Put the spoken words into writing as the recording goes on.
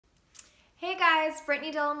Hey guys,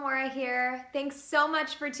 Brittany Delamora here. Thanks so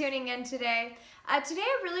much for tuning in today. Today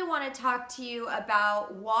I really want to talk to you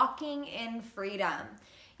about walking in freedom.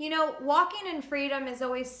 You know, walking in freedom is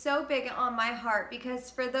always so big on my heart because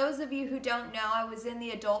for those of you who don't know, I was in the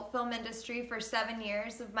adult film industry for 7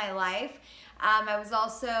 years of my life. I was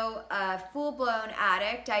also a full-blown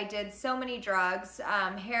addict. I did so many drugs,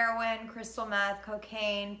 heroin, crystal meth,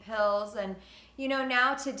 cocaine, pills, and you know,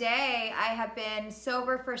 now today I have been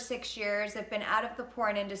sober for 6 years. I've been out of the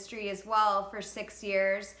porn industry as well for 6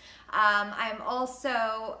 years. I'm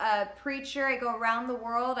also a preacher. I go around the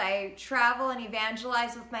world. I travel and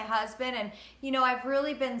evangelize with my husband, and you know, I've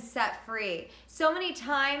really been set free. So many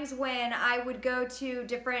times when I would go to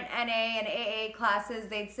different NA and AA classes,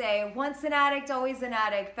 they'd say, once an addict, always an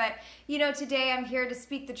addict. But you know, today I'm here to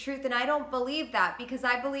speak the truth, and I don't believe that because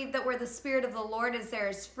I believe that where the Spirit of the Lord is, there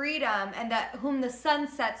is freedom, and that whom the Son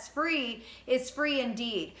sets free is free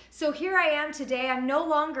indeed. So here I am today. I'm no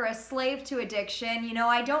longer a slave to addiction. You know,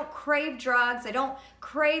 I don't crave drugs. I don't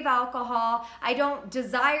crave alcohol. I don't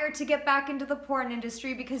desire to get back into the porn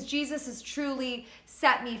industry because Jesus has truly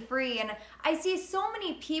set me free. And I see so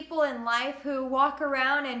many people in life who walk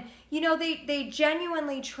around and, you know, they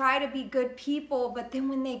genuinely try to be good people, but then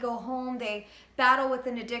when they go home, they battle with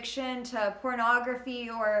an addiction to pornography,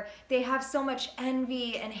 or they have so much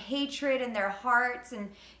envy and hatred in their hearts. And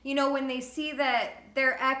you know, when they see that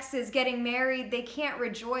their ex is getting married, they can't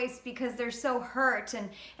rejoice because they're so hurt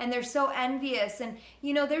and they're so envious. And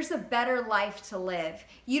you know, there's a better life to live.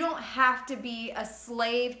 You don't have to be a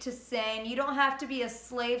slave to sin. You don't have to be a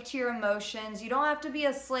slave to your emotions. You don't have to be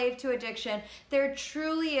a slave to addiction. There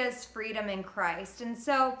truly is freedom in Christ. And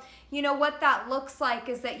so, you know, what that looks like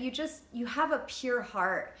is that you have a pure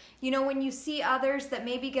heart. You know, when you see others that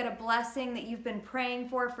maybe get a blessing that you've been praying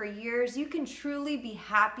for years, you can truly be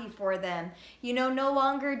happy for them. You know, no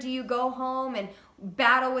longer do you go home and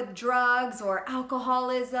battle with drugs or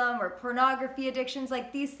alcoholism or pornography addictions.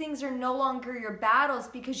 Like, these things are no longer your battles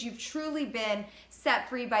because you've truly been set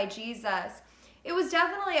free by Jesus. It was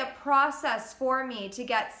definitely a process for me to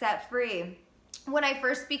get set free. When I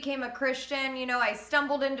first became a Christian, you know, I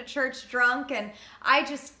stumbled into church drunk and I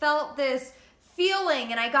just felt this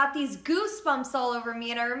feeling and I got these goosebumps all over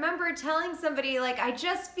me. And I remember telling somebody, like, I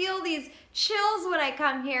just feel these chills when I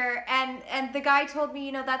come here. And the guy told me,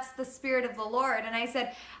 you know, that's the Spirit of the Lord. And I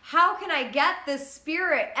said, how can I get this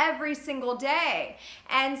Spirit every single day?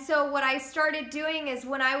 And so what I started doing is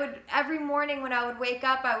every morning when I would wake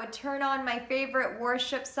up, I would turn on my favorite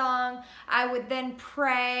worship song. I would then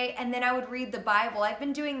pray, and then I would read the Bible. I've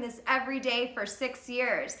been doing this every day for 6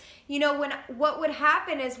 years. You know, what would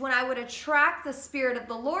happen is when I would attract the Spirit of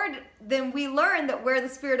the Lord, then we learn that where the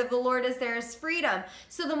Spirit of the Lord is, there is freedom.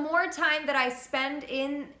 So the more time that I spend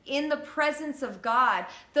in the presence of God,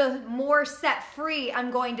 the more set free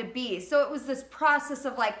I'm going to be. So it was this process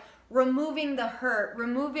of like removing the hurt,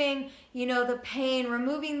 removing, you know, the pain,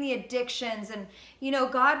 removing the addictions. And, you know,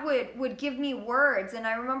 God would give me words. And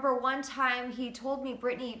I remember one time he told me,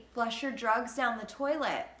 Brittany, flush your drugs down the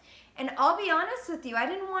toilet. And I'll be honest with you, I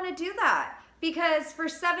didn't want to do that. Because for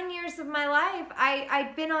 7 years of my life,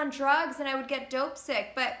 I'd been on drugs and I would get dope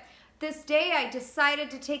sick. But this day I decided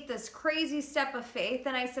to take this crazy step of faith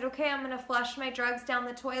and I said, okay, I'm going to flush my drugs down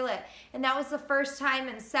the toilet. And that was the first time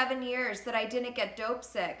in 7 years that I didn't get dope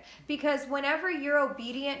sick. Because whenever you're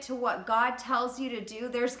obedient to what God tells you to do,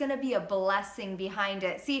 there's going to be a blessing behind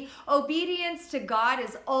it. See, obedience to God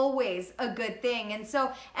is always a good thing. And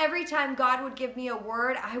so every time God would give me a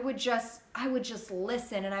word, I would just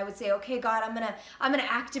listen, and I would say, okay, God, I'm gonna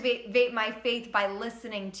activate my faith by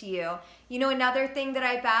listening to you. You know, another thing that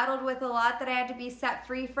I battled with a lot that I had to be set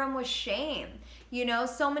free from was shame. You know,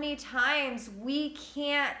 so many times we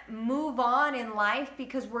can't move on in life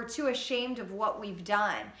because we're too ashamed of what we've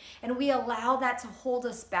done. And we allow that to hold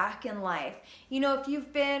us back in life. You know, if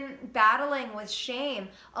you've been battling with shame,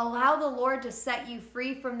 allow the Lord to set you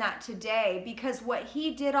free from that today, because what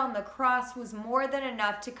he did on the cross was more than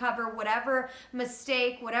enough to cover whatever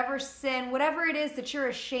mistake, whatever sin, whatever it is that you're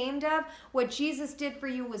ashamed of. What Jesus did for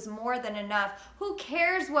you was more than enough. Who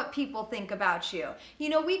cares what people think about you? You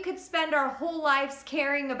know, we could spend our whole lives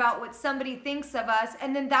caring about what somebody thinks of us,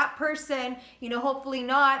 and then that person, you know, hopefully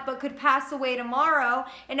not, but could pass away tomorrow,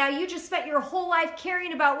 and now you just spent your whole life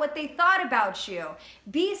caring about what they thought about you.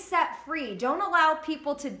 Be set free. Don't allow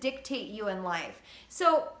people to dictate you in life.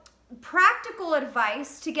 So practical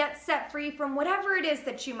advice to get set free from whatever it is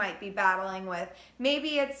that you might be battling with.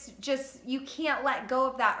 Maybe it's just you can't let go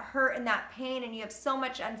of that hurt and that pain, and you have so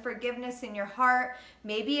much unforgiveness in your heart.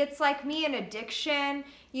 Maybe it's like me, an addiction.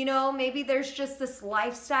 You know, maybe there's just this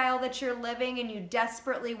lifestyle that you're living and you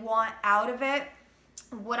desperately want out of it.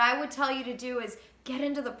 What I would tell you to do is get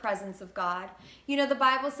into the presence of God. You know, the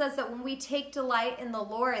Bible says that when we take delight in the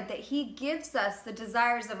Lord, that He gives us the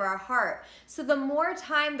desires of our heart. So the more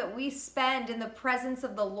time that we spend in the presence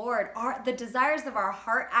of the Lord, the desires of our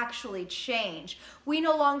heart actually change. We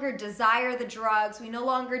no longer desire the drugs. We no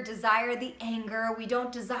longer desire the anger. We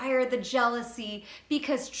don't desire the jealousy,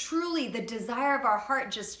 because truly the desire of our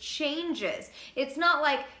heart just changes. It's not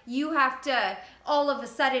like you have to all of a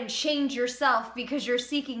sudden change yourself because you're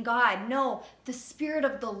seeking God. No, the Spirit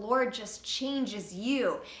of the Lord just changes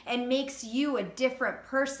you and makes you a different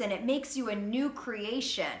person. It makes you a new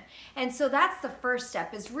creation. And so that's the first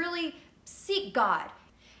step, is really seek God.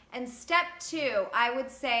 And step 2, I would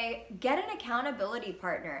say, get an accountability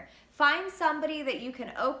partner. Find somebody that you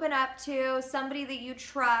can open up to, somebody that you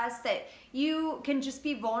trust, that you can just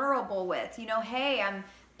be vulnerable with. You know, hey, I'm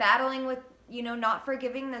battling with not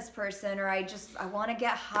forgiving this person, or I want to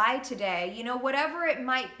get high today. You know, whatever it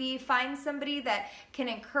might be, find somebody that can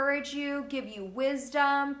encourage you, give you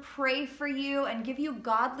wisdom, pray for you, and give you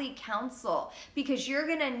godly counsel, because you're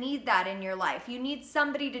going to need that in your life. You need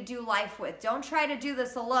somebody to do life with. Don't try to do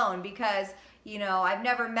this alone, because I've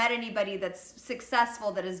never met anybody that's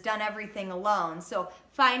successful that has done everything alone. So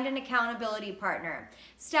find an accountability partner.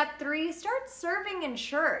 Step 3, start serving in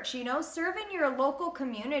church. Serve in your local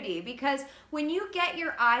community, because when you get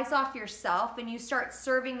your eyes off yourself and you start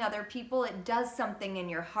serving other people, it does something in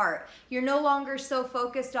your heart. You're no longer so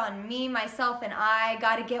focused on me, myself, and I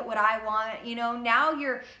got to get what I want. Now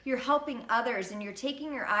you're helping others, and you're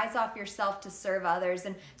taking your eyes off yourself to serve others.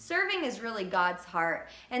 And serving is really God's heart.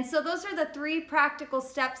 And so those are the 3 practical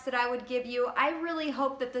steps that I would give you. I really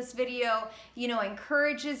hope that this video,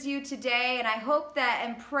 encourages you today, and I hope that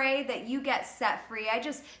and pray that you get set free. I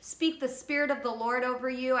just speak the Spirit of the Lord over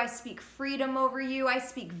you. I speak freedom over you. I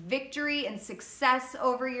speak victory and success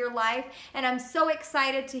over your life. And I'm so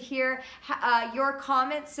excited to hear your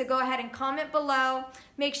comments. So go ahead and comment below.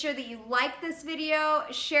 Make sure that you like this video,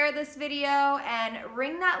 share this video, and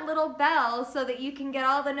ring that little bell so that you can get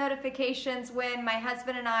all the notifications when my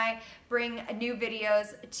husband and I bring new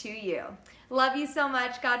videos to you. Love you so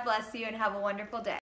much. God bless you, and have a wonderful day.